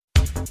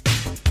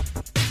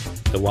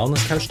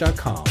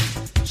TheWellnessCouch.com,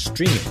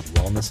 streaming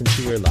wellness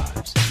into your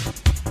lives.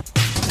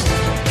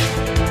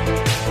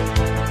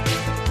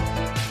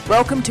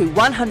 Welcome to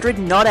 100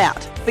 Not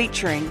Out,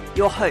 featuring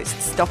your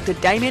hosts Dr.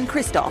 Damien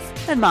Christoph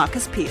and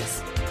Marcus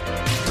Pearce.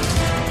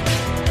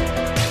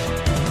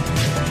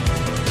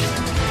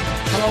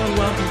 Hello and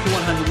welcome to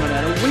 100 Not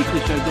Out, a weekly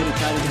show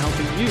dedicated to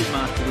helping you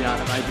master the art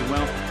of aging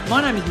well.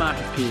 My name is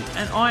Marcus Pearce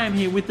and I am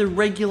here with the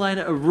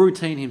regulator of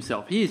routine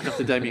himself. He is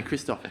Dr. Damien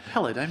Christoph.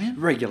 Hello, Damien.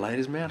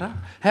 Regulators mount up.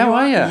 How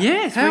are you?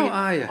 Yes. How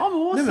are you? I'm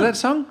awesome. Remember that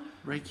song?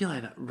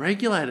 Regulator.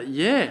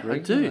 Yeah, Regulator. I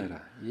do.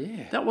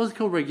 Yeah. That was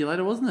called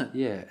Regulator, wasn't it?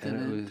 Yeah, and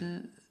it was...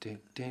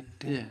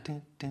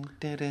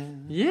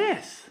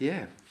 Yes.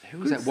 Yeah. Who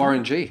was that?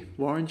 Warren G.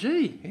 Warren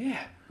G. Yeah.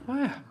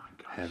 Wow.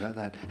 How about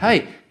that?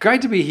 Hey,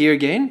 great to be here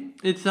again.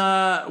 It's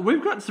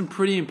we've got some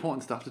pretty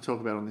important stuff to talk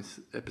about on this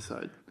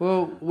episode.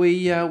 Well,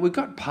 we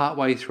got part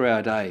way through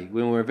our day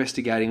when we're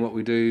investigating what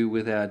we do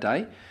with our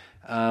day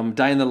in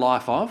the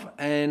life of,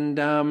 and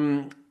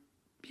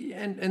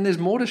there's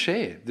more to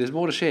share. There's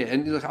more to share,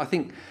 and look, I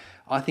think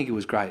it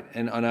was great,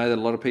 and I know that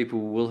a lot of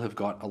people will have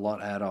got a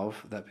lot out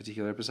of that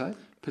particular episode,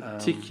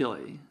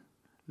 Particularly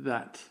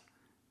that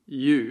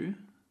you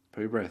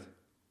poo breath.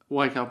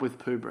 wake up with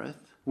poo breath.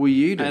 Well,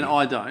 you do, and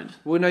I don't.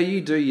 Well, no, you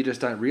do. You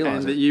just don't realise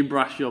and it. that you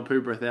brush your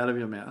poo breath out of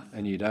your mouth.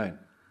 And you don't.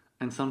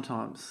 And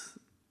sometimes,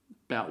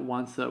 about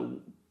once a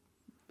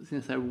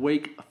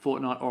week, a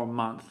fortnight, or a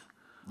month,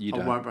 I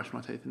won't brush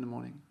my teeth in the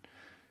morning.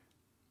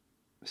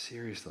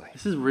 Seriously.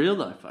 This is real,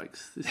 though,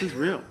 folks. This is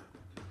real.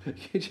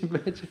 Could you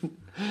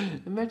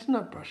imagine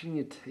not brushing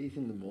your teeth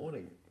in the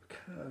morning?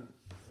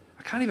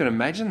 I can't even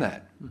imagine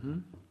that. Mm-hmm.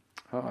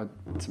 Oh,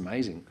 it's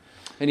amazing.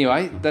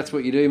 Anyway, that's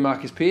what you do,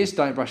 Marcus Pearce.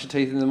 Don't brush your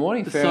teeth in the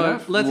morning. Fair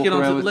enough. Let's get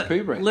on to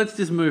poo breath. Let's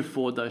just move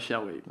forward, though,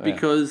 shall we?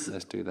 Because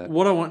let's do that.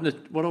 What I want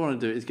to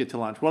do is get to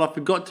lunch. What I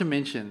forgot to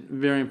mention,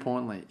 very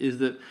importantly, is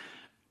that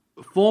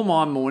for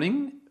my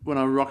morning, when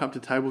I rock up to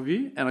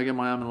Tableview and I get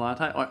my almond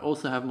latte, I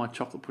also have my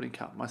chocolate pudding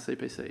cup, my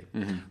CPC.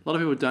 Mm-hmm. A lot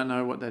of people don't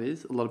know what that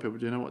is. A lot of people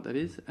do know what that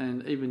is.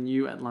 And even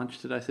you at lunch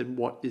today said,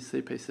 what is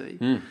CPC?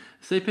 Mm.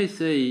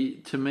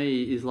 CPC, to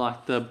me, is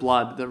like the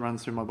blood that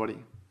runs through my body.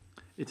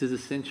 It's as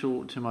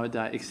essential to my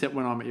day, except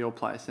when I'm at your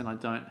place and I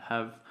don't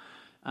have...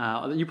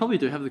 you probably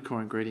do have the core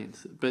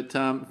ingredients. But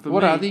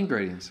what are the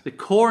ingredients? The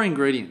core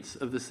ingredients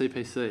of the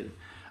CPC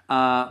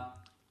are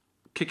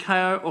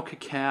cacao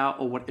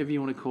or whatever you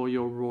want to call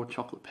your raw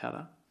chocolate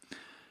powder.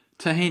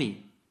 Tahini,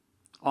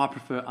 I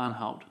prefer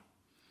unhulled.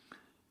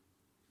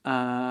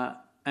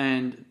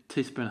 And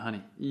teaspoon of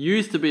honey.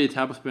 Used to be a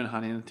tablespoon of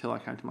honey until I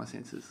came to my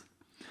senses.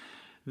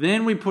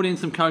 Then we put in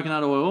some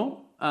coconut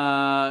oil,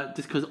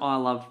 just because I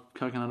love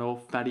coconut oil,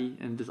 fatty,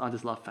 and I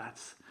just love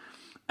fats.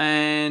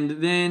 And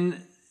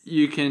then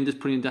you can just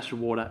put in a dash of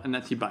water, and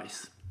that's your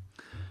base.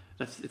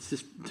 It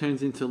just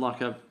turns into like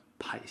a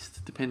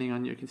paste, depending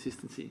on your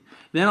consistency.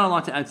 Then I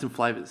like to add some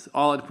flavours.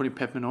 I like to put in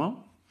peppermint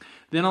oil.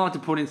 Then I like to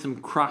put in some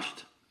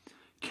crushed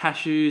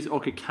cashews or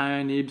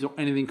cacao nibs or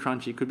anything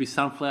crunchy. It could be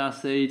sunflower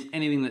seeds,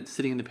 anything that's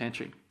sitting in the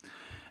pantry.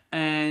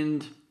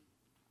 And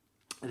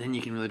then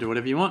you can really do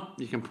whatever you want.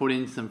 You can put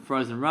in some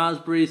frozen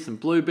raspberries, some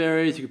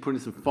blueberries. You can put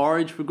in some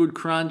forage for good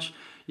crunch.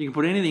 You can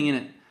put anything in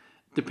it,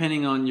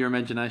 depending on your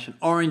imagination.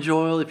 Orange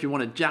oil if you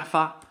want a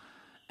Jaffa.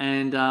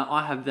 And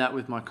I have that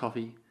with my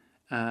coffee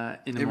in the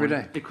morning. Every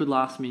day? It could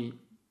last an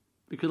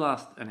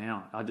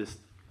hour. I just,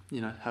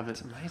 have it.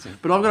 It's amazing.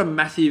 But I've got a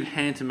massive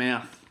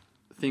hand-to-mouth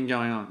thing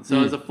going on.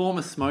 So as a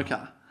former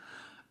smoker,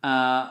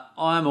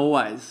 I'm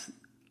always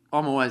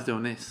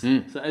doing this.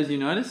 So as you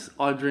notice,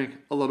 I drink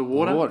a lot of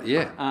water.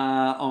 Yeah.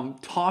 I'm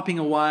typing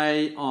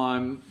away.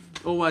 I'm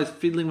always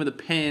fiddling with a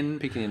pen.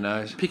 Picking your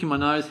nose. Picking my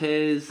nose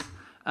hairs.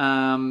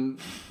 Having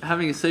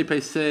a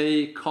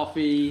CPC,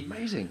 coffee.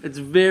 Amazing. It's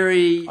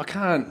very... I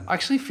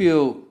actually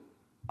feel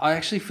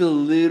a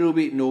little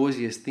bit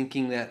nauseous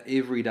thinking that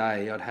every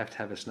day I'd have to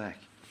have a snack.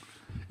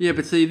 Yeah,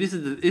 but see, this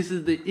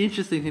is the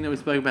interesting thing that we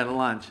spoke about at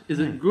lunch. Is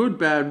it good,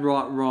 bad,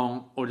 right,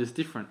 wrong, or just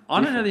different?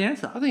 I don't know the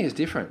answer. I think it's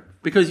different.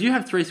 Because you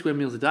have 3 square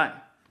meals a day.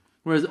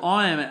 Whereas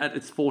I am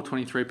it's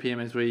 4:23 p.m.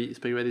 as we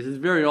speak about this. It's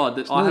very odd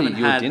that I haven't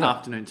had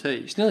afternoon tea.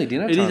 It's nearly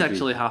dinner time. It is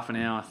actually half an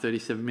hour,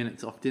 37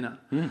 minutes off dinner.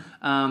 But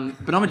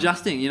I'm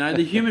adjusting.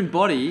 The human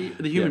body,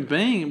 the human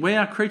being, we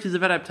are creatures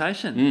of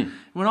adaptation.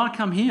 When I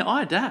come here,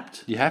 I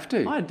adapt. You have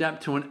to. I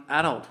adapt to an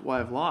adult way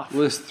of life.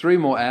 Well, there's 3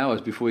 more hours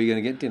before you're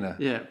going to get dinner.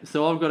 Yeah,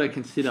 so I've got to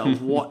consider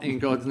what in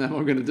God's name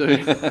I'm going to do.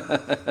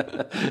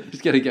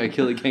 Just got to go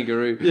kill a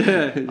kangaroo.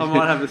 Yeah, I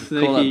might have a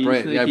sneaky... Call up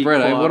Brett. Sneaky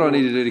Brett, what do I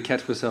need to do to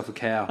catch myself a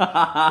cow?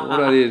 What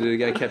do I need to do to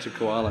go catch a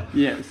koala?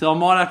 Yeah, so I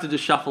might have to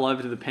just shuffle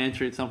over to the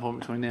pantry at some point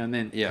between now and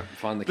then. Yeah,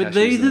 find the cashews. But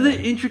these are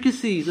the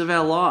intricacies of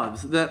our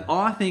lives that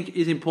I think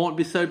is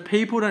important so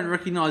people don't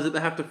recognise that they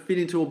have to fit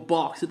into a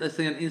box that they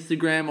see on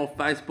Instagram or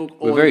Facebook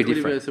or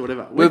Twitterverse or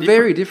whatever. We're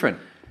very different.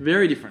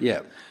 Very different.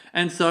 Yeah.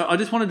 And so I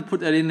just wanted to put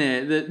that in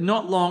there, that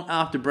not long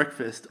after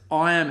breakfast,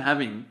 I am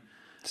having...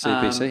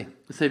 CPC.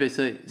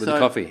 CPC. With the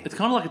coffee. It's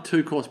kind of like a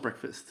 2-course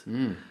breakfast.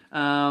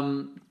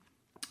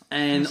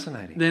 And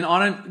Fascinating. then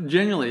I don't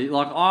generally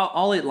like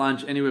I'll eat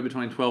lunch anywhere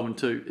between 12 and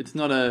 2. It's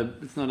not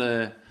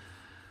a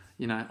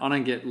you know, I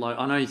don't get low.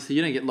 I know so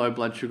you don't get low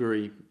blood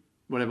sugary,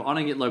 whatever. I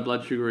don't get low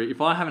blood sugary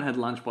if I haven't had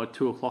lunch by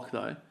 2 o'clock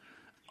though.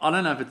 I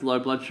don't know if it's low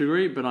blood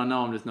sugary, but I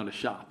know I'm just not as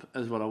sharp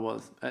as what I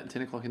was at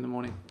 10 o'clock in the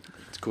morning.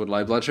 It's called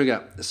low blood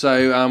sugar.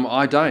 So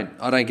I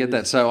don't get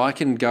that. So I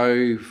can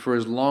go for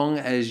as long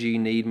as you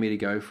need me to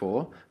go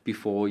for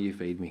before you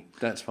feed me.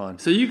 That's fine.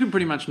 So you can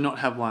pretty much not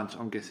have lunch,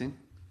 I'm guessing.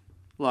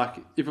 Like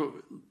if it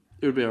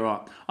would be all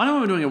right. I know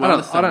when we're doing a wellness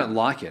I summit. don't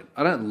like it.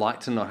 I don't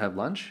like to not have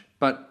lunch,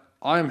 but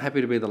I am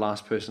happy to be the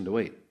last person to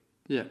eat.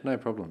 Yeah, No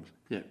problems.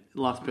 yeah.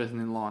 Last person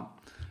in line.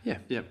 Yeah.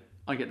 Yeah,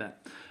 I get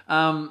that.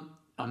 I'm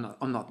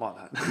not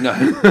like that.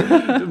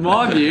 No.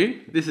 My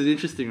view, this is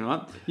interesting,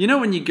 right? You know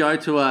when you go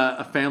to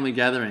a family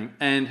gathering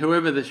and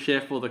whoever the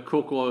chef or the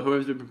cook or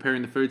whoever's been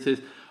preparing the food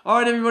says, all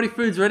right, everybody,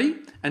 food's ready,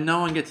 and no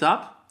one gets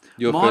up?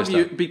 You're My first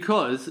view, up.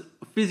 because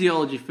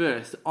physiology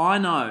first, I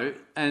know,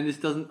 and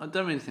I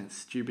don't mean to sound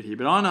stupid here,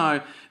 but I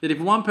know that if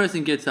one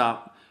person gets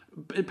up,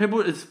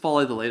 people just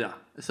follow the leader.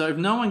 So if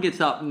no one gets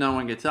up, no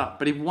one gets up.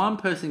 But if one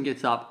person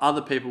gets up,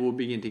 other people will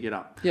begin to get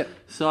up. Yeah.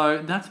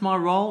 So that's my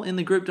role in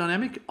the group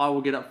dynamic. I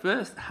will get up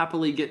first,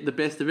 happily get the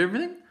best of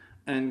everything,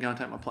 and go and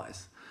take my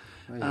place.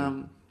 Oh, yeah.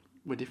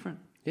 We're different.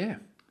 Yeah.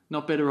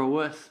 Not better or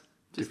worse,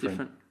 just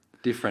different.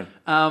 Different.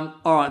 All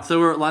right, so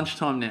we're at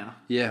lunchtime now.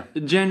 Yeah.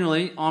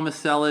 Generally, I'm a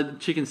salad,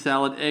 chicken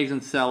salad, eggs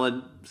and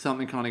salad,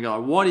 something kind of guy.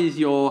 What is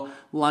your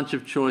lunch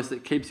of choice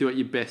that keeps you at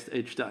your best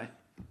each day?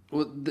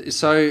 Well,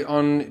 so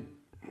on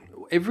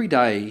every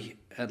day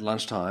at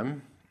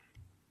lunchtime,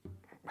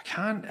 I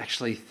can't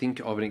actually think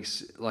of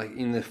like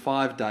in the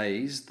 5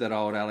 days that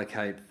I would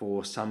allocate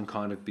for some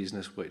kind of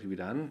business work to be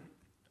done.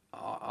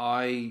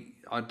 I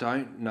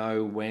don't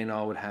know when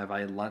I would have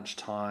a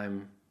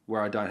lunchtime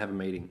where I don't have a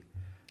meeting.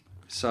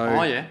 So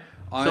Oh, yeah.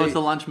 So it's a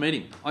lunch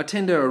meeting. I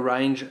tend to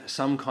arrange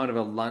some kind of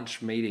a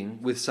lunch meeting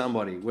with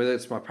somebody, whether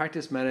it's my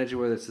practice manager,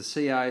 whether it's the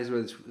CAs,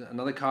 whether it's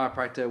another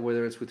chiropractor,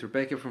 whether it's with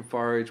Rebecca from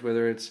Forage,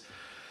 whether it's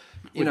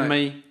With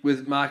me.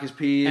 with Marcus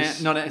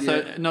Pierce.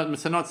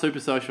 Not super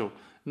social.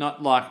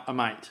 Not like a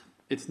mate.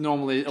 It's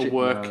normally a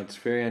work. No, it's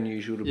very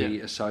unusual to be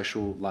Yeah. a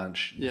social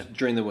lunch Yeah.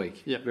 during the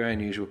week. Yeah. Very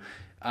unusual.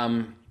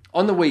 On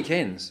the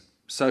weekends,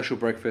 social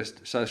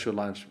breakfast, social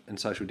lunch, and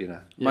social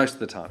dinner most of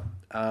the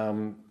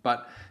time.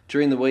 But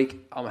during the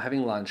week, I'm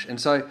having lunch,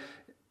 and so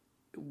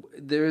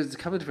there is a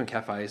couple of different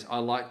cafes. I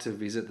like to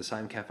visit the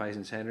same cafes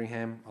in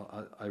Sandringham.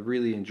 I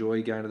really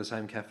enjoy going to the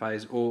same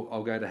cafes, or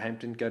I'll go to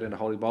Hampton, go down to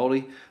Holy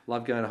Bowley.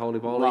 Love going to Holy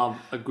Bowley. Love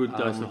a good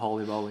dose of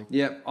holy bowling.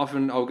 Yeah,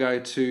 often I'll go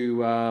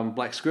to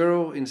Black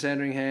Squirrel in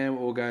Sandringham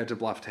or go to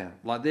Blufftown.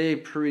 Like they're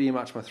pretty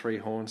much my three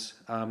haunts.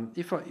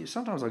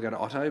 Sometimes I'll go to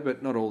Otto,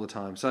 but not all the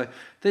time. So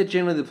they're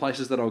generally the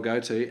places that I'll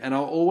go to, and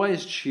I'll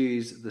always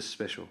choose the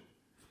special.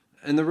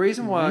 And the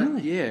reason why,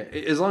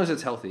 as long as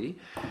it's healthy,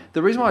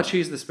 the reason why I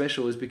choose the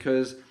special is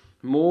because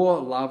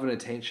more love and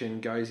attention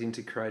goes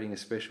into creating a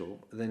special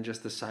than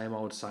just the same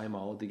old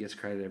that gets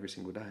created every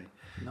single day.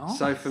 Nice.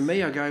 So for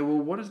me, I go, well,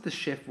 what does the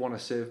chef want to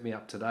serve me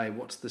up today?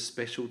 What's the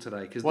special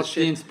today? Because What's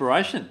the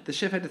inspiration? the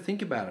chef had to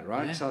think about it,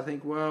 right? Yeah. So I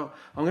think, well,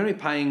 I'm going to be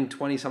paying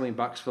 20-something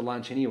bucks for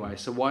lunch anyway,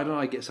 so why don't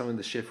I get something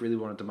the chef really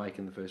wanted to make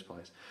in the first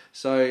place?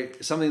 So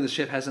something the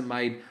chef hasn't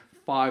made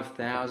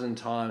 5,000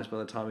 times by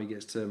the time he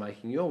gets to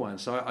making your one.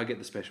 So I get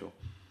the special.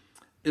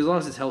 As long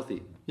as it's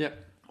healthy.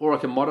 Yep. Or I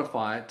can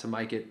modify it to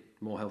make it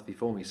more healthy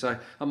for me. So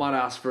I might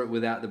ask for it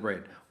without the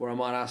bread, or I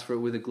might ask for it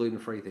with a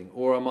gluten-free thing,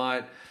 or I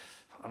might,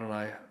 I don't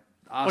know,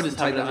 ask just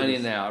to take have it the as it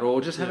onion is. out,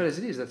 or just have it as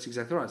it is. That's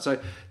exactly right. So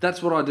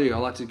that's what I do. I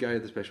like to go to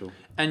the special.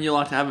 And you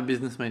like to have a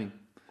business meeting.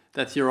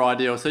 That's your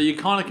ideal. So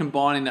you're kind of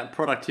combining that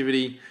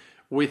productivity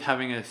with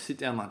having a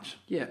sit-down lunch.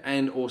 Yeah,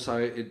 and also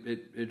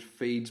it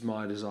feeds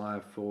my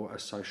desire for a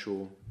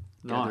social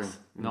gathering.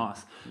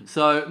 Nice.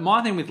 So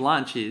my thing with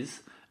lunch is,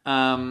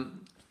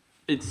 I'm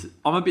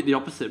a bit the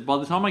opposite. By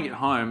the time I get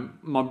home,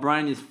 my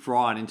brain is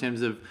fried in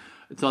terms of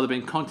it's either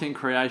been content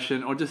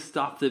creation or just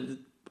stuff that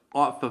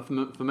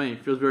for me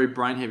feels very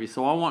brain heavy.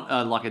 So I want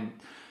I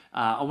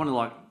want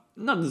to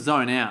not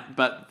zone out,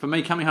 but for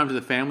me coming home to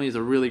the family is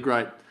a really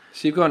great.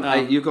 So you've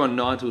gone you've gone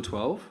 9 till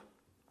 12.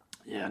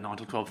 Yeah, 9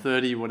 to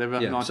 12:30, whatever.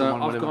 Yeah. 9 So to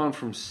 1, I've whatever. gone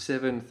from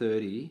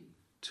 7:30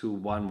 to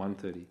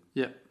 1:30.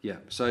 Yeah, Yeah.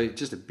 So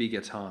just a bigger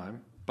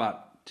time,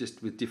 but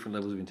just with different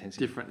levels of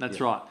intensity. different. That's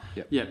Yeah. right.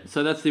 Yeah. Yeah.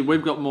 So that's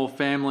we've got more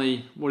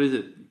family. What is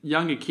it?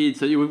 Younger kids.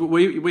 So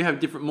we have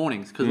different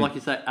mornings because, like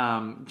you say,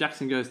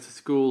 Jackson goes to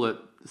school at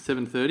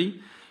 7:30.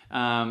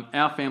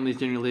 Our family's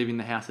generally leaving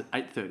the house at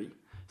 8:30.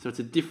 So it's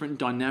a different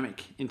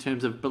dynamic in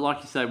terms of. But like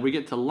you say, we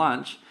get to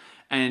lunch,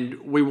 and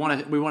we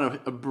want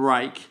a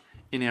break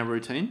in our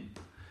routine,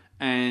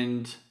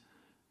 and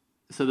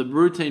so the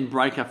routine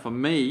breaker for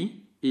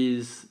me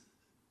is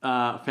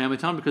family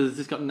time because it's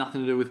just got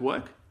nothing to do with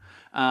work.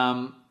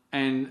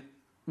 And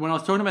when I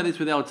was talking about this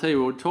with LT, we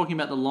were talking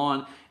about the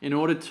line, in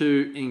order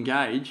to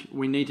engage,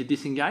 we need to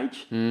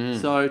disengage.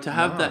 So to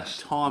have Nice.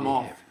 that time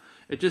off,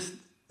 it just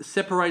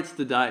separates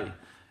the day.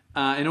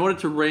 in order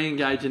to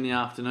re-engage in the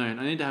afternoon,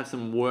 I need to have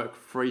some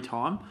work-free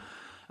time.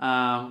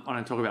 I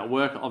don't talk about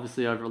work,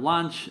 obviously, over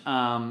lunch,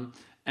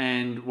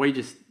 and we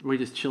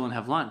just chill and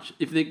have lunch.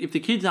 If the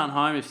kids aren't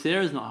home, if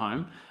Sarah's not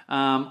home,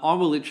 I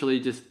will literally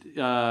just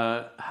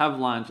have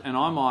lunch, and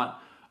I might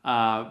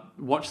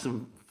watch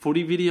some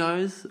footy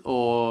videos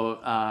or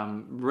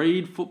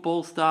read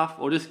football stuff,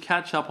 or just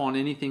catch up on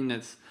anything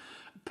that's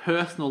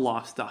personal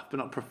life stuff, but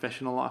not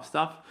professional life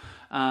stuff.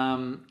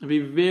 It'd be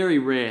very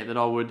rare that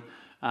I would.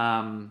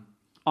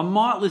 I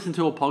might listen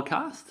to a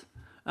podcast,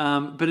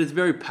 but it's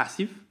very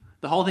passive.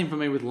 The whole thing for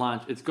me with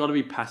lunch, it's got to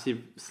be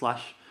passive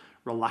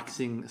 /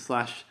 relaxing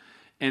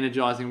 /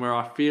 energizing, where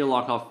I feel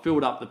like I've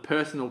filled up the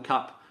personal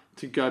cup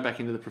to go back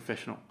into the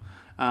professional.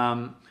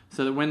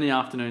 So that when the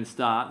afternoon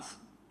starts,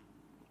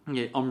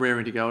 I'm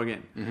raring to go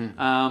again.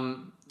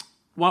 Mm-hmm.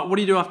 What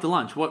do you do after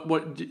lunch? What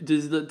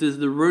does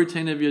the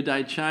routine of your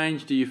day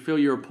change? Do you fill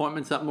your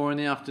appointments up more in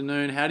the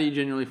afternoon? How do you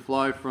generally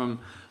flow from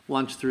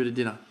lunch through to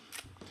dinner?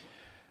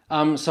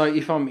 So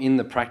if I'm in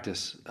the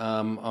practice,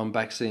 I'm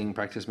back seeing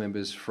practice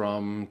members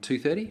from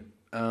 2:30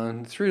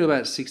 through to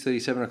about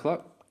 6:30, 7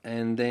 o'clock.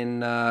 And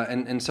then,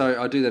 and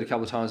so I do that a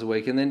couple of times a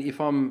week. And then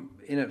if I'm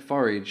in at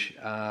forage,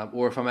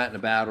 or if I'm out and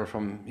about, or if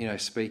I'm,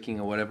 speaking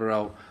or whatever,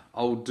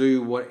 I'll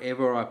do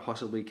whatever I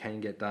possibly can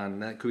get done.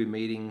 That could be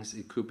meetings,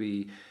 it could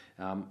be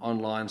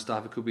online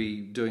stuff, it could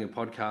be doing a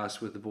podcast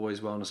with the boys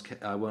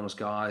wellness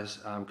guys,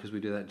 because we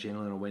do that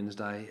generally on a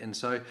Wednesday. And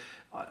so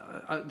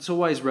it's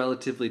always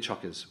relatively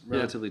chockers.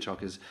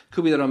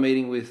 Could be that I'm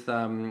meeting with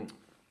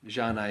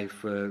Jeanne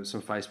for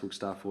some Facebook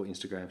stuff or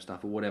Instagram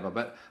stuff or whatever,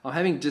 but I'm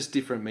having just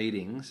different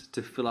meetings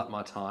to fill up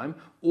my time,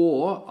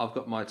 or I've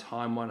got my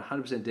time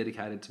 100%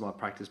 dedicated to my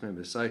practice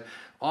members. So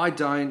I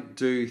don't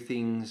do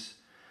things.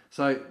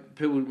 So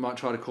people might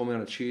try to call me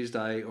on a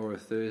Tuesday or a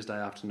Thursday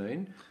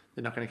afternoon.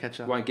 They're not going to catch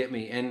up. Won't get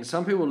me. And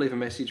some people leave a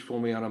message for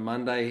me on a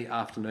Monday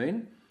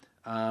afternoon,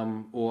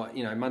 or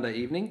Monday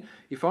evening.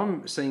 If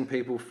I'm seeing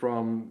people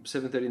from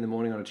 7:30 in the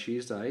morning on a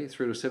Tuesday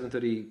through to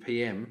 7:30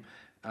 p.m.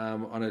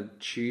 On a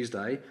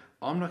Tuesday,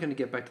 I'm not going to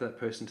get back to that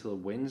person till a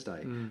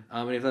Wednesday.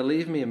 And if they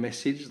leave me a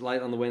message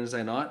late on the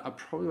Wednesday night, I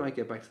probably won't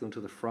get back to them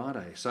till the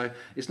Friday. So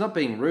it's not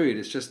being rude.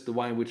 It's just the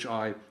way in which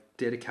I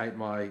dedicate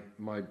my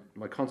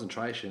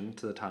concentration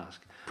to the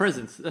task.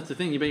 Presence. That's the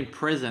thing. You're being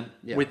present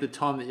with the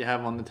time that you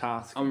have on the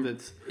task.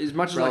 That's as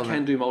much relevant. as I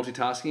can do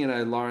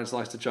multitasking. Lawrence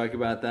likes to joke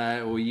about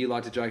that, or you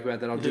like to joke about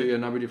that. I'll do a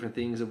number of different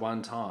things at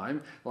one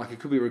time. Like it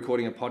could be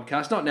recording a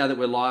podcast. Not now that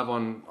we're live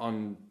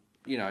on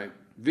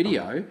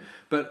video,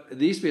 but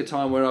there used to be a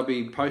time where I'd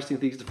be posting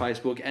things to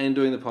Facebook and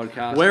doing the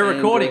podcast. We're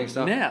recording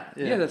stuff now.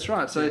 Yeah, that's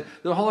right. So there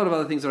are a whole lot of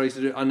other things that I used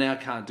to do. I now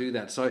can't do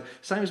that. So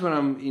same as when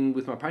I'm in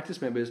with my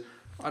practice members,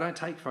 I don't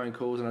take phone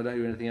calls and I don't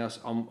do anything else.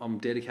 I'm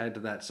dedicated to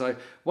that. So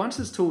once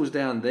this tool's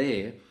down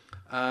there,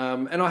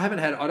 and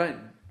I don't,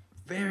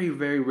 very,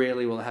 very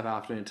rarely will I have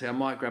afternoon tea. I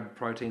might grab a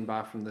protein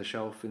bar from the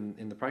shelf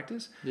in the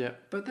practice. Yeah.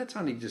 But that's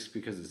only just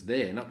because it's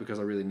there, not because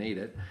I really need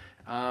it.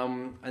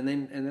 And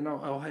then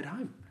I'll head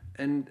home.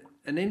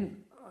 And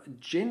then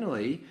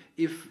generally,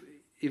 if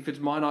it's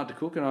my night to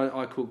cook, and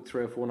I cook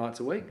 3 or 4 nights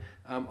a week,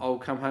 I'll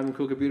come home and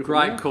cook a beautiful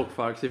meal. Great cook,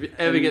 folks. If you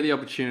ever get the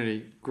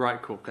opportunity,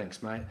 great cook.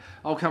 Thanks, mate.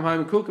 I'll come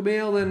home and cook a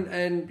meal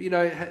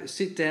and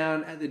sit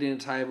down at the dinner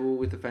table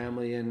with the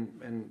family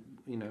and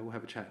we'll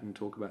have a chat and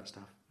talk about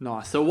stuff.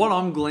 Nice. So what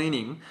I'm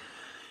gleaning,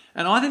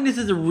 and I think this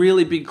is a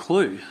really big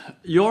clue.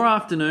 Your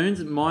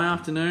afternoons, my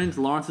afternoons,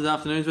 Lawrence's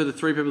afternoons, we're the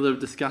 3 people that have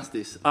discussed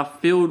this, are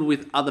filled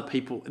with other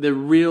people. They're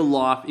real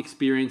life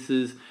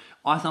experiences.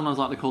 I sometimes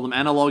like to call them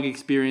analog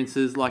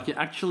experiences, like you're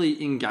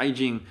actually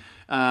engaging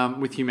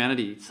with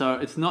humanity. So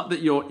it's not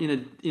that you're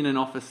in an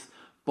office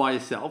by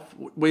yourself.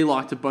 We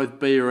like to both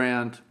be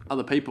around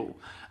other people.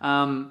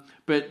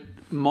 But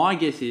my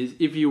guess is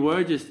if you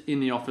were just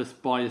in the office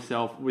by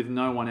yourself with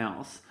no one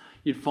else,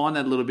 you'd find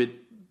that a little bit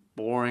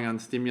boring,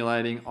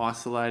 unstimulating,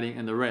 isolating,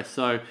 and the rest.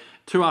 So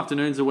 2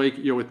 afternoons a week,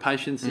 you're with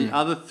patients. The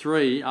other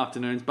 3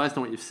 afternoons, based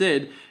on what you've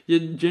said, you're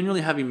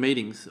generally having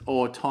meetings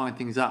or tying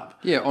things up.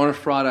 Yeah, on a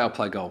Friday I'll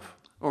play golf.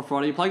 Or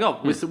Friday you play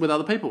golf with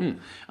other people.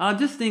 I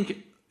just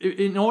think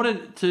in order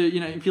to,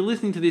 if you're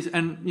listening to this,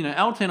 and,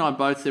 LT and I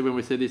both said when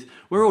we said this,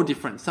 we're all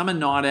different. Some are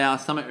night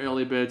owls, some are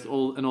early birds,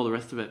 and all the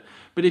rest of it.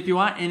 But if you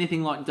are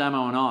anything like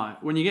Damo and I,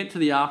 when you get to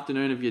the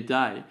afternoon of your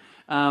day,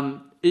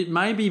 it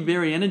may be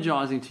very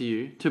energizing to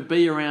you to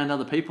be around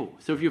other people.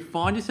 So if you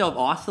find yourself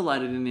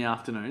isolated in the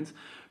afternoons,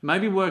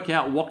 maybe work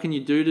out what can you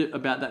do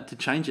about that to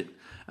change it.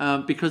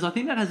 Because I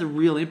think that has a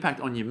real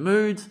impact on your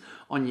moods,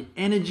 on your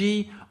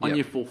energy, on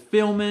your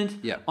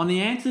fulfillment, on the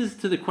answers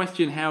to the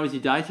question, how is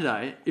your day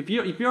today? If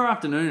your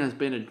afternoon has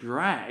been a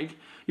drag,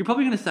 you're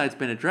probably going to say it's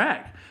been a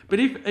drag. But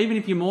even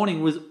if your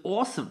morning was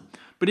awesome,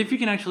 but if you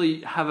can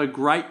actually have a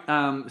great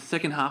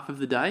second half of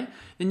the day,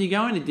 then you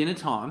go into dinner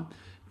time,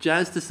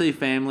 jazzed to see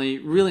family,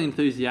 really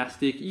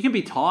enthusiastic. You can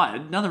be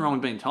tired, nothing wrong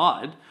with being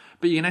tired,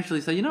 but you can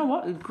actually say, you know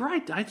what, a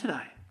great day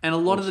today. And a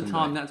lot of the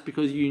time that's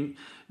because you've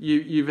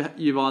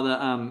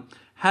either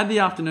had the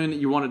afternoon that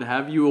you wanted to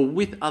have, you were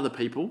with other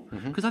people,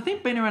 because I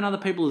think being around other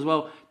people as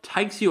well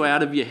takes you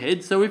out of your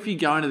head. So if you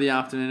go into the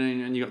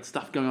afternoon and you've got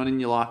stuff going on in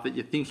your life that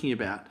you're thinking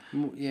about,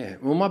 yeah,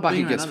 well, my bucket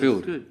being around gets others filled.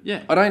 is good.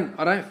 Yeah. I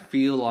don't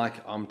feel like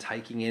I'm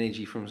taking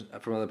energy from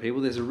other people.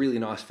 There's a really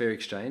nice fair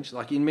exchange.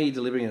 Like in me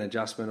delivering an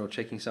adjustment or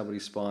checking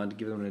somebody's spine to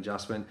give them an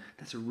adjustment,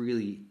 that's a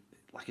really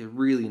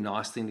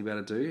nice thing to be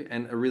able to do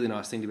and a really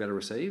nice thing to be able to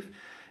receive.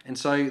 And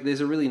so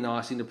there's a really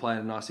nice interplay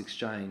and a nice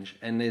exchange,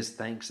 and there's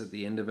thanks at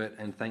the end of it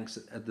and thanks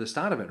at the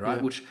start of it, right?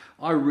 Yeah. Which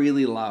I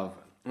really love.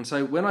 And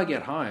so when I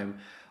get home,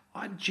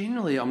 I'm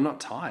not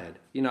tired.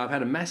 You know, I've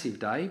had a massive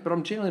day, but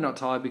I'm generally not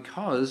tired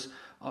because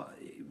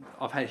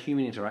I've had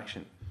human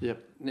interaction. Yep.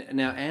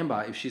 Now,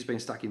 Amber, if she's been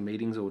stuck in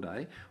meetings all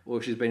day, or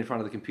if she's been in front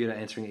of the computer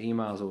answering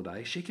emails all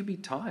day, she could be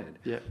tired.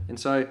 Yep. And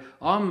so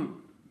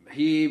I'm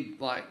here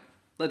like,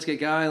 let's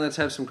get going, let's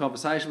have some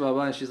conversation, blah,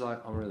 blah. And she's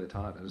like, I'm really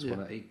tired. I just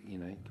want to eat,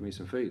 give me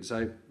some food.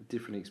 So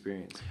different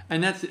experience.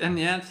 And that's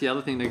the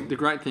other thing, the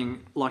great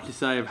thing, like you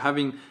say, of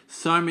having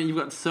you've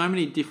got so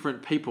many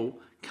different people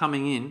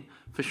coming in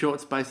for short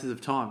spaces of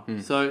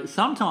time. So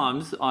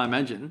sometimes, I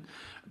imagine,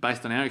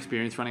 based on our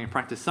experience running a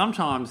practice,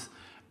 sometimes,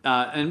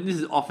 and this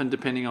is often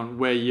depending on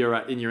where you're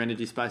at in your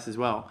energy space as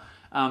well,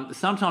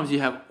 sometimes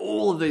you have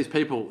all of these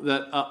people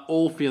that are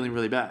all feeling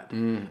really bad.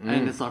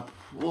 And it's like,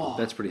 whoa.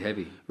 That's pretty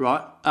heavy.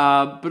 Right.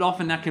 But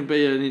often that can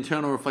be an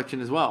internal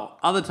reflection as well.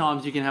 Other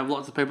times you can have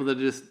lots of people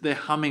that they're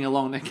humming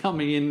along, they're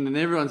coming in and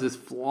everyone's just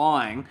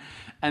flying,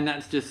 and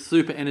that's just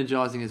super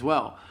energizing as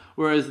well.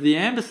 Whereas the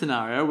Amber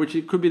scenario, which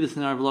it could be the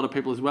scenario of a lot of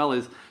people as well,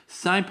 is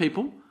same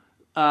people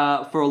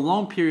for a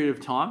long period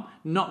of time,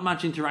 not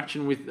much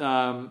interaction with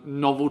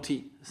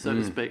novelty, so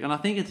to speak. And I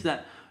think it's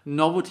that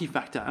novelty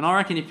factor. And I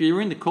reckon if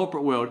you're in the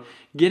corporate world,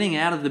 getting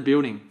out of the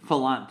building for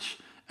lunch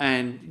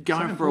and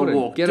going for a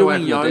walk,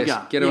 doing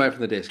yoga. Get away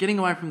from the desk. Getting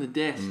away from the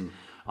desk.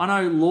 I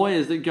know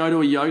lawyers that go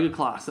to a yoga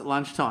class at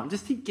lunchtime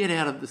just to get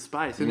out of the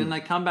space, and then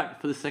they come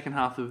back for the second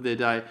half of their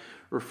day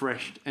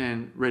refreshed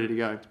and ready to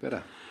go. It's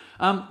better.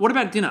 What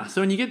about dinner?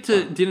 So when you get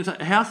to dinner time,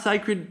 how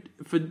sacred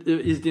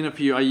is dinner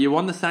for you? Are you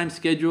on the same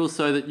schedule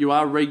so that you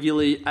are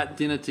regularly at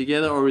dinner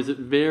together, or is it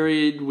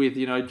varied with,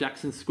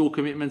 Jackson's school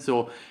commitments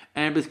or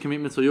Amber's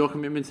commitments or your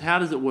commitments? How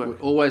does it work? We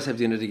always have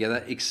dinner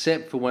together,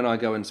 except for when I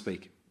go and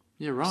speak.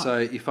 Yeah, right. So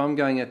if I'm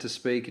going out to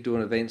speak, do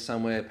an event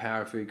somewhere,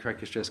 Power Food,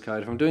 Crackers Dress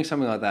Code, if I'm doing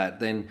something like that,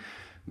 then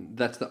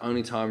that's the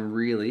only time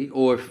really,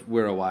 or if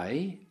we're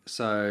away.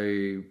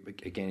 So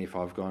again, if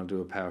I've gone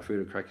to a Power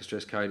Food or Crackers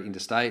Dress Code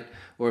interstate,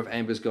 or if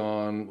Amber's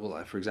gone,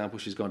 well, for example,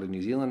 she's gone to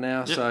New Zealand now.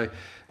 Yep. So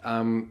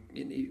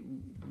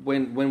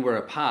when we're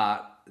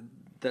apart,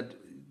 that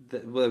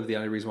will be the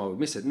only reason why we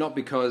miss it. Not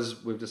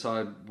because we've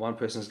decided one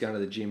person's going to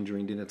the gym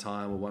during dinner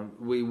time, or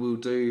we will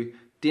do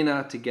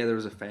dinner together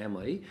as a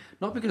family,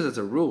 not because it's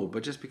a rule,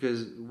 but just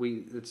because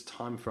it's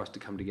time for us to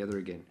come together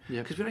again.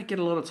 Because we don't get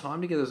a lot of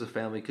time together as a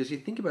family, because you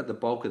think about the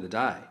bulk of the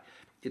day,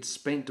 it's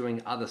spent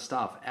doing other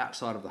stuff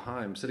outside of the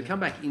home. So to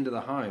come back into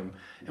the home,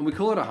 and we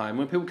call it a home,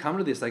 when people come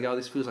to this, they go,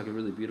 this feels like a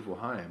really beautiful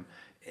home.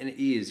 And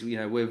it is,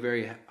 we're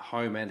very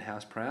home and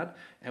house proud,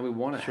 and we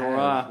want to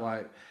have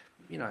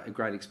a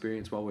great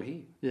experience while we're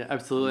here. Yeah,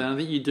 absolutely. And I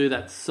think you do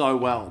that so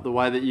well, the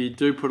way that you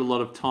do put a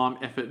lot of time,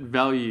 effort,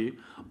 value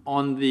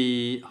on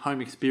the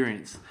home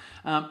experience.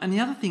 And the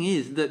other thing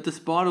is that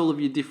despite all of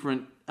your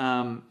different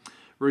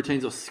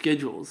routines or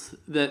schedules,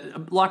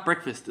 that like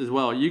breakfast as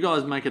well, you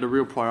guys make it a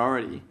real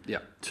priority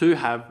to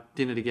have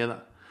dinner together.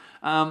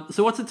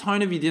 So what's the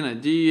tone of your dinner?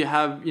 Do you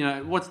have,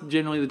 what's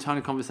generally the tone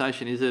of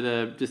conversation? Is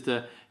it just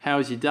a how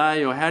was your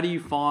day, or how do you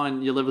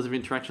find your levels of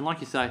interaction?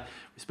 Like you say,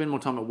 we spend more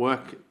time at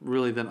work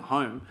really than at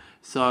home.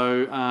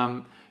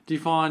 So do you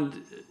find,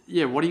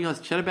 what do you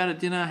guys chat about at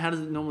dinner? How does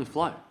it normally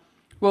flow?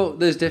 Well,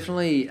 there's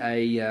definitely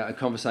a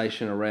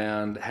conversation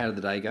around how did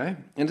the day go.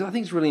 And I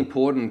think it's really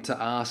important to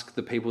ask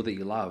the people that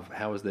you love,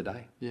 how was their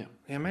day? Yeah.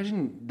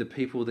 Imagine the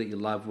people that you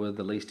love were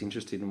the least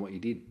interested in what you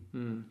did.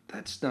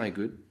 That's no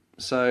good.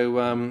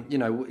 So,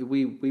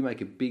 we make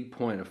a big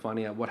point of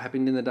finding out what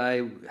happened in the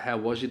day, how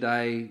was your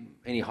day,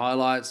 any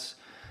highlights.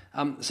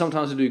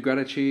 Sometimes we do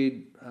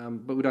gratitude,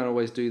 but we don't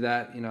always do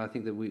that. I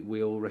think that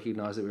we all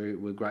recognise that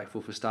we're grateful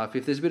for stuff.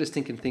 If there's a bit of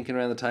stinking thinking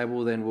around the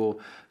table, then we'll,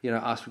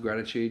 ask for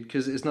gratitude,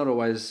 because it's not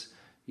always,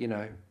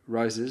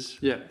 roses.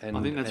 Yeah,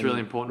 I think that's really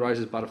important.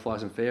 Roses,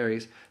 butterflies and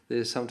fairies.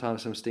 There's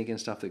sometimes some stinking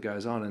stuff that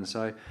goes on. And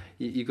so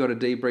you've got to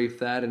debrief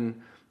that,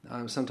 and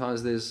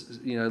sometimes there's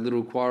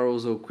little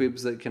quarrels or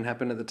quibs that can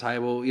happen at the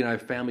table,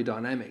 family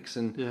dynamics,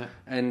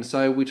 and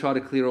so we try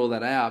to clear all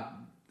that out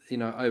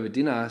over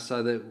dinner,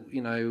 so that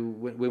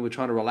when we're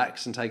trying to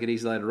relax and take it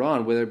easy later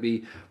on, whether it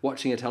be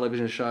watching a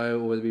television show,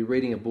 or whether it be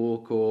reading a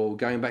book, or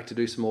going back to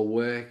do some more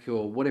work,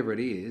 or whatever it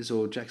is,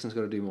 or Jackson's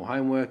got to do more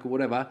homework or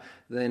whatever,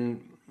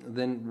 then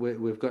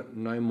we've got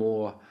no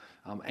more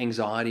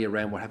anxiety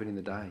around what happened in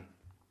the day.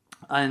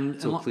 And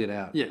it's all cleared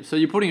out. Yeah, so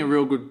you're putting a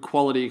real good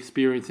quality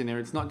experience in there.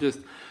 It's not just,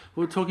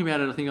 we were talking about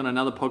it, I think, on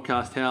another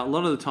podcast, how a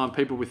lot of the time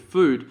people with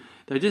food,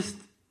 they just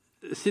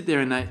sit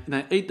there and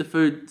they eat the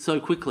food so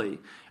quickly,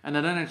 and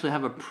they don't actually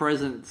have a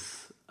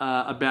presence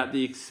about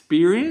the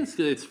experience.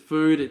 It's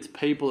food, it's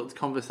people, it's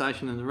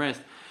conversation, and the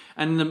rest.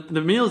 And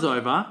the meal's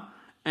over,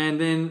 and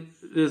then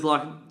there's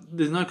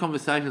no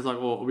conversation. It's like,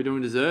 well, are we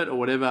doing dessert or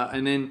whatever?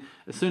 And then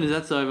as soon as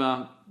that's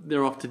over,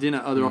 they're off to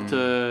dinner or they're off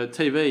to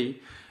TV,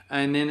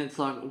 and then it's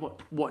like,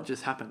 what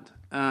just happened?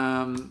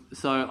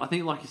 So I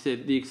think, like you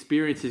said, the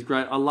experience is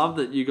great. I love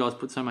that you guys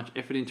put so much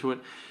effort into it,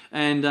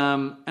 and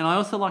I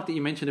also like that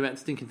you mentioned about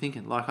stinking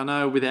thinking. Like, I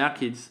know with our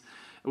kids,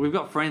 we've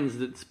got friends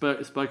that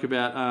spoke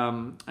about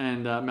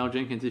and Mel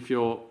Jenkins. If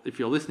you're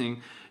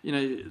listening, they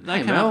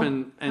came Mel. up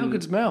and How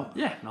good's Mel?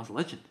 Yeah, Mel's a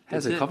legend.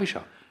 How's her coffee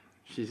shop?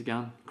 She's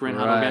gone. Green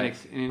Hunt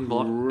Organics in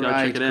Block. Go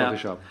check it Great out.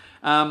 coffee shop.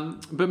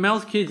 But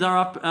Mel's kids are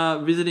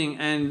up visiting,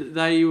 and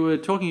they were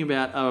talking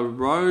about a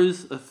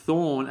rose, a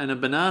thorn, and a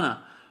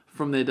banana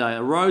from their day.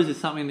 A rose is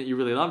something that you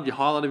really loved, your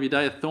highlight of your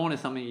day. A thorn is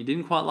something you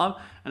didn't quite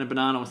love, and a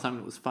banana was something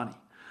that was funny.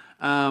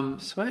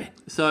 Sweet.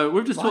 So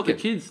we've just taught the it.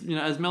 kids,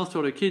 as Mel's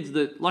taught her kids,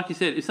 that, like you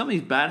said, if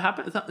something's bad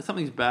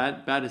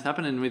has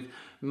happened, and with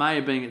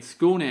Maya being at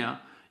school now,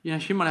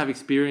 she might have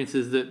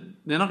experiences that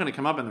they're not going to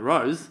come up in the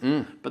rose,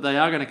 but they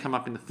are going to come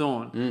up in the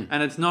thorn.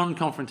 And it's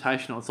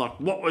non-confrontational. It's like,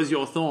 what was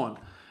your thorn?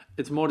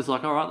 It's more just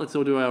like, all right, let's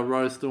all do our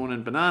rose, thorn,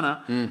 and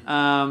banana.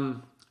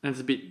 And it's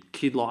a bit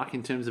kid-like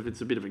in terms of it's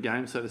a bit of a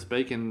game, so to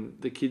speak,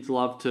 and the kids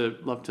love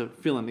to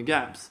fill in the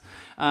gaps.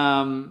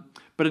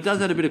 But it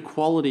does add a bit of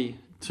quality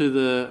to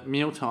the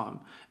mealtime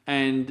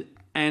and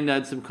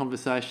add some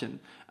conversation.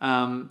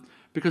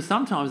 Because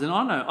sometimes, and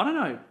I don't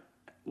know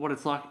what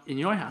it's like in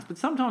your house, but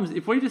sometimes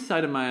if we just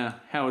say to Maya,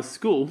 how was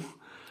school?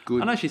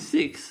 Good. I know she's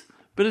 6,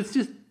 but it's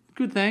just,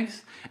 good,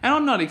 thanks. And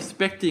I'm not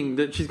expecting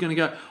that she's going to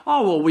go,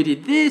 oh, well, we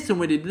did this and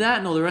we did that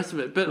and all the rest of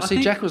it. But Well, I see,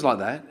 think, Jack was like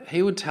that.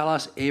 He would tell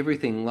us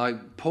everything.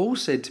 Like, Paul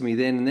said to me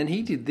then, and then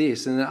he did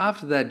this, and then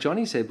after that,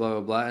 Johnny said blah,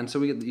 blah, blah. And so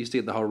we used to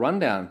get the whole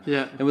rundown.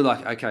 Yeah. And we're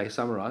like, okay,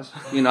 summarise,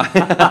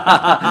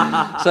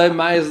 So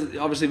Maya's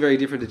obviously very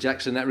different to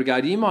Jackson in that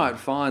regard. You might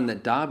find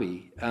that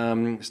Darby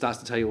starts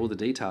to tell you all the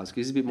details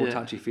because he's a bit more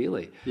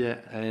touchy-feely. Yeah.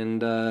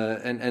 And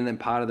then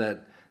part of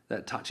that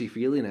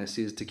touchy-feeliness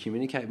is to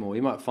communicate more.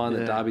 You might find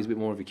that Darby's a bit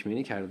more of a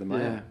communicator than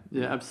Maya.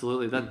 Yeah,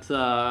 absolutely. That's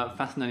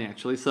fascinating,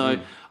 actually. So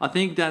I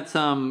think that's,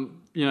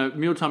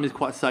 mealtime is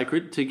quite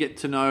sacred to get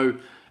to know,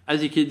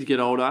 as your kids get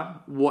older,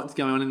 what's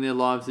going on in their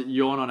lives that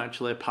you're not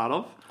actually a part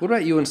of. What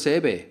about you and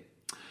Sarah?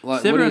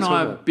 Like, Sarah what and I talk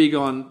are about? big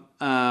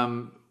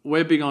on,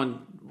 we're big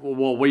on,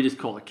 well, we just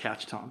call it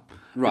couch time.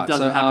 Right, It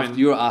doesn't happen.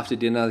 you're after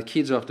dinner, the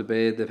kids are off to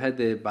bed, they've had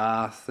their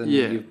bath, and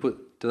Yeah.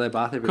 do they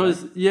bath every day?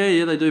 Because,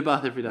 yeah, they do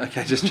bath every day.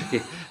 Okay, just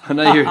checking. I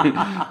know you're in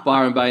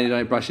Byron Bay and you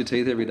don't brush your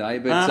teeth every day,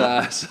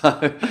 but so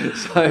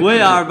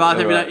We are a bath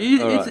All every right,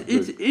 day. all right,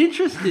 It's good.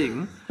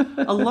 interesting.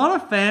 A lot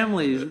of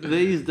families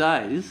these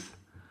days,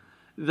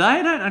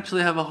 they don't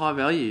actually have a high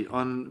value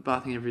on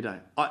bathing every day.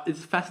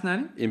 It's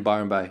fascinating. in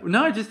Byron Bay.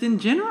 No, just in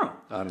general.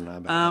 I don't know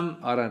about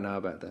that. I don't know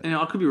about that.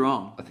 I could be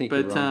wrong. I think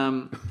but, you're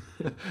wrong.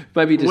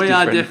 Maybe just we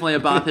are different. definitely a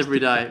bath every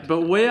day.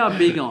 But we are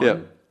big on,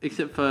 Yep.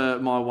 except for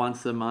my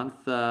once a month,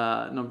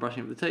 not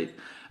brushing of the teeth.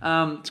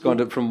 It's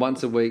gone from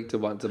once a week to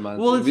once a month.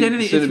 Well, it's Soon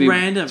anything. to It's be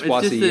random. It's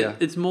Twice just a that year.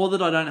 it's more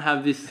that I don't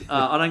have this.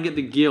 I don't get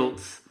the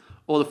guilt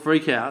or the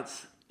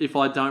freakouts if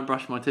I don't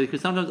brush my teeth,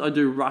 because sometimes I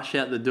do rush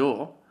out the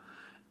door,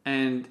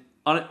 and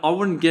I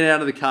wouldn't get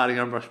out of the car to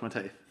go and brush my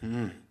teeth.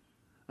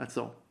 That's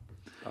all.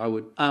 I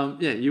would.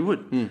 Yeah, you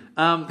would.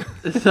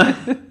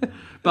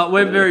 But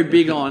we're very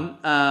big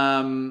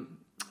on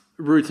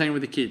routine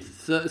with the kids,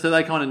 so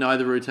they kind of know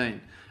the routine.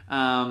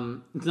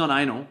 It's not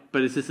anal,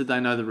 but it's just that they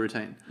know the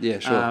routine. Yeah,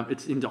 sure.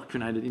 It's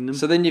indoctrinated in them.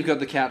 So then you've got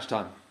the couch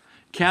time.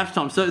 Couch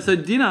time. So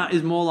dinner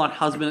is more like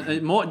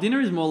dinner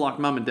is more like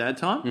mum and dad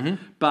time,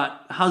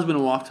 but husband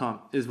and wife time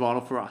is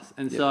vital for us.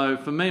 And so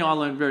for me, I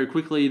learned very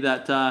quickly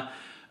that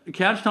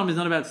couch time is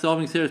not about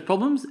solving Sarah's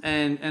problems,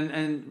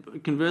 and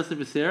conversely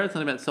for Sarah, it's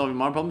not about solving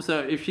my problems. So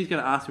if she's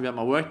going to ask me about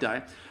my work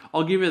day,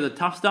 I'll give her the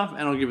tough stuff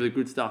and I'll give her the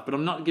good stuff, but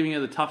I'm not giving her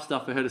the tough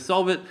stuff for her to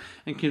solve it.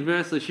 And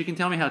conversely, she can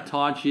tell me how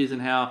tired she is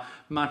and how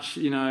much,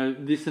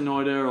 this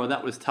annoyed her or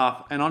that was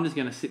tough, and I'm just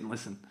going to sit and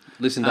listen.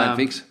 Listen, don't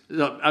fix.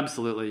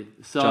 Absolutely.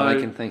 So, John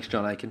Aiken. Thanks,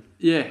 John Aiken.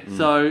 Yeah,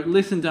 so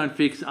listen, don't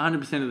fix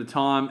 100% of the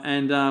time.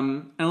 And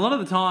a lot of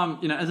the time,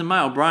 as a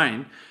male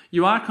brain,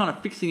 you are kind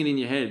of fixing it in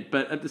your head,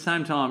 but at the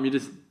same time, I'm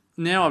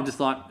just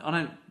like,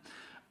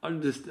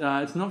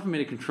 it's not for me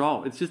to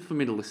control. It's just for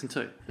me to listen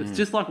to. It's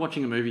just like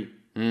watching a movie,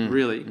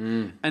 really.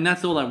 And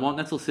that's all I want.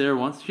 That's all Sarah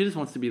wants. She just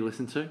wants to be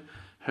listened to,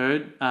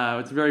 heard.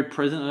 It's very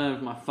present. I don't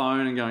have my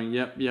phone and going,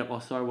 yep. Oh,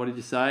 sorry, what did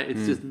you say?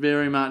 It's just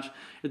very much,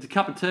 it's a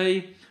cup of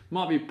tea,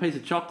 might be a piece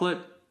of chocolate.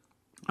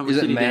 And we're Is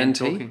it sitting down man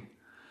tea? talking.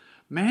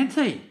 Man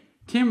tea.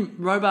 Tim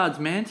Robard's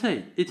man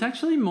tea. It's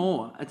actually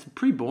more. It's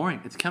pretty boring.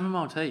 It's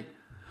chamomile tea.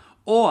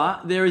 Or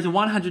there is a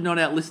 100 not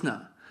out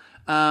listener.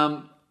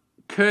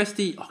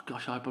 Kirsty. Oh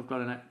gosh, I hope I've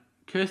got her name.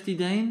 Kirsty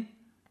Dean,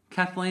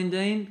 Kathleen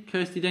Dean,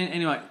 Kirsty Dean.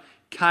 Anyway,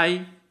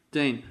 K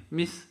Dean,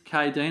 Miss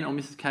K Dean or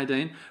Mrs K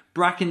Dean.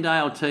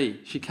 Brackendale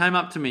tea. She came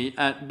up to me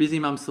at Busy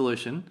Mum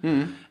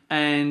Solution,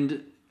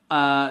 and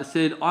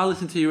said, I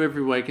listen to you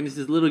every week, and this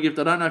is a little gift.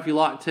 I don't know if you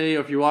like tea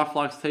or if your wife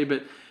likes tea,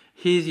 but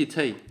here's your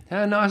tea.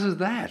 How nice is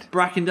that?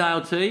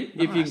 Brackendale tea,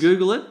 if you Nice.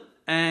 Google it.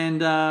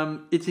 And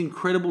it's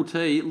incredible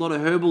tea. A lot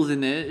of herbals in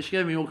there. She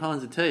gave me all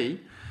kinds of tea.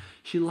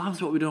 She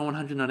loves what we do on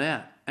 100 Not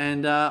Out.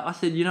 And I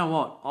said, you know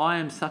what? I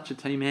am such a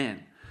tea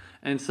man.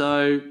 And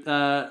so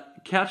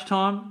couch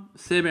time,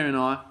 Sarah Bear and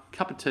I,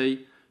 cup of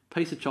tea,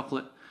 piece of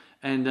chocolate.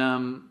 And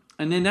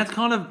then that's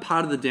kind of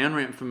part of the down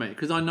ramp for me.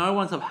 Because I know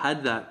once I've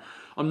had that,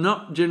 I'm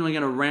not generally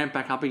going to ramp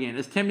back up again.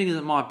 As tempting as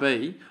it might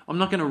be, I'm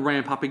not going to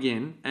ramp up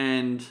again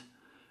and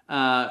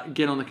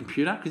get on the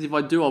computer, because if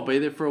I do, I'll be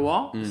there for a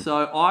while.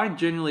 So I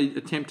generally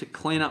attempt to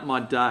clean up my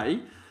day,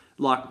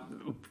 like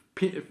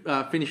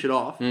finish it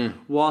off,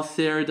 while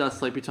Sarah does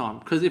sleepy time.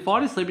 Because if I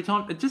do sleepy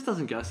time, it just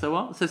doesn't go so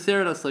well. So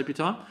Sarah does sleepy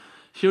time.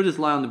 She'll just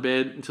lay on the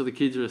bed until the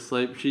kids are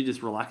asleep. She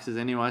just relaxes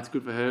anyway. It's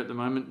good for her at the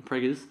moment,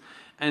 preggers.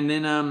 And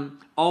then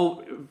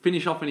I'll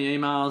finish off any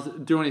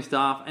emails, do any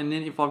stuff, and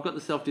then if I've got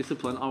the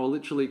self-discipline, I will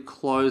literally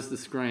close the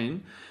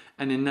screen,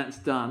 and then that's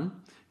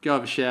done. Go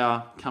have a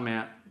shower, come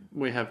out,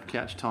 we have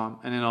couch time,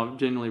 and then I'll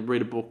generally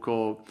read a book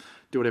or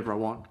do whatever I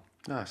want.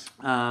 Nice.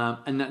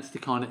 And that's the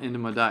kind of end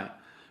of my day.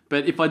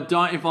 But if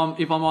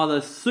I'm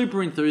either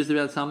super enthused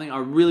about something, I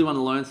really want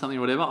to learn something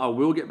or whatever, I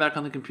will get back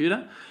on the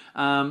computer.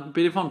 But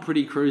if I'm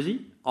pretty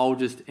cruisy, I'll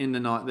just end the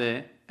night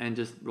there and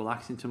just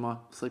relax into my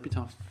sleepy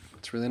time.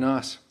 That's really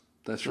nice.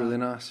 That's really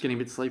nice. Getting a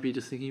bit sleepy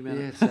just thinking about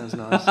Yeah, it. it sounds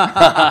nice.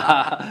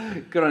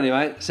 Good on you,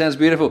 mate. Sounds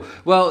beautiful.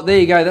 Well, there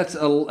you go. That's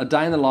a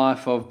day in the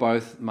life of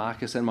both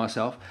Marcus and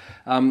myself.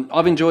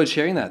 I've enjoyed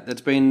sharing that.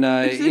 That's been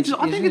I think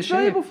it's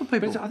valuable for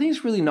people. But I think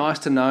it's really nice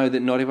to know that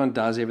not everyone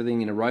does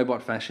everything in a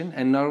robot fashion,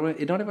 and not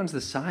everyone's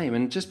the same.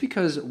 And just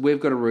because we've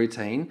got a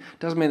routine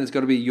doesn't mean it's got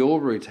to be your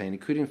routine.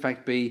 It could, in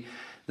fact, be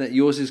that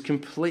yours is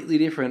completely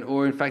different,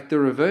 or in fact, the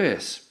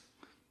reverse.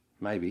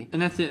 Maybe.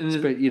 And that's it.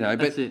 But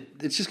that's it.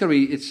 it's just got to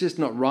be. It's just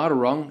not right or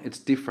wrong. It's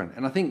different.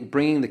 And I think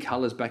bringing the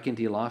colours back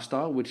into your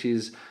lifestyle, which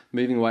is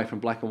moving away from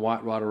black and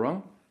white, right or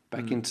wrong,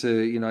 back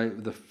into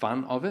the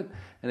fun of it,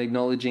 and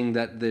acknowledging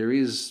that there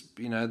is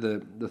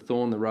the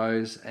thorn, the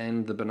rose,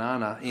 and the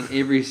banana in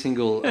every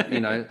single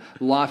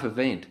life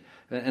event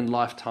and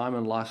lifetime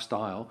and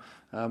lifestyle.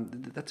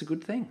 That's a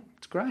good thing.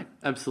 It's great.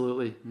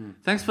 Absolutely.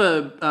 Thanks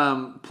for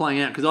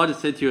playing out, because I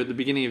just said to you at the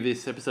beginning of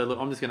this episode, look,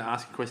 I'm just going to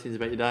ask you questions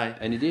about your day.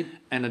 And you did.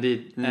 And I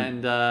did.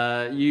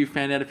 And you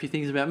found out a few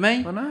things about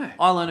me. I know.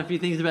 I learned a few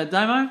things about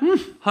Damo.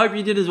 Hope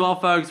you did as well,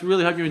 folks.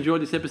 Really hope you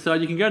enjoyed this episode.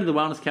 You can go to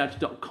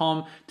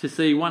thewellnesscouch.com to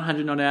see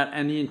 100 Not Out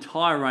and the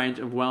entire range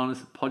of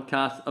wellness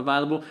podcasts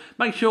available.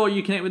 Make sure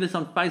you connect with us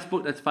on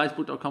Facebook. That's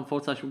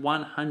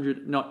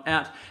facebook.com/100 Not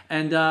Out.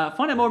 And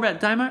find out more about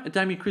Damo at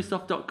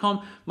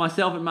DamienChristoff.com,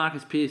 myself at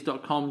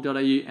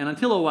marcuspierce.com.au. And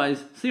until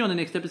always, see you on the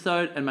next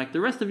episode and make the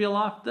rest of your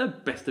life the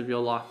best of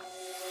your life.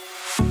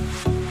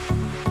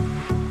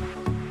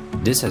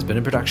 This has been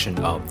a production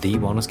of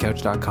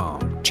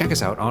TheWellnessCouch.com. Check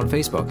us out on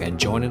Facebook and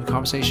join in the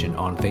conversation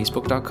on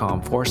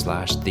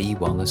Facebook.com/The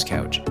Wellness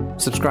Couch.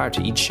 Subscribe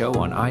to each show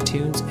on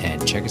iTunes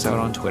and check us out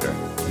on Twitter.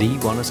 The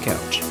Wellness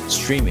Couch,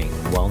 streaming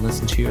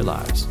wellness into your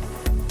lives.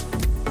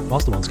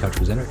 Whilst the Wellness Couch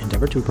presenter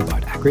endeavor to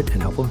provide accurate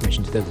and helpful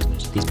information to their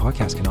listeners, these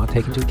podcasts cannot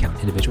take into account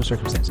individual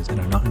circumstances and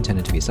are not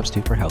intended to be a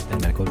substitute for health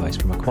and medical advice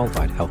from a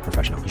qualified health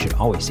professional. You should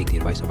always seek the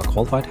advice of a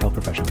qualified health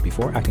professional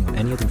before acting on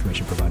any of the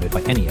information provided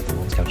by any of the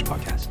Wellness Couch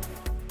podcasts.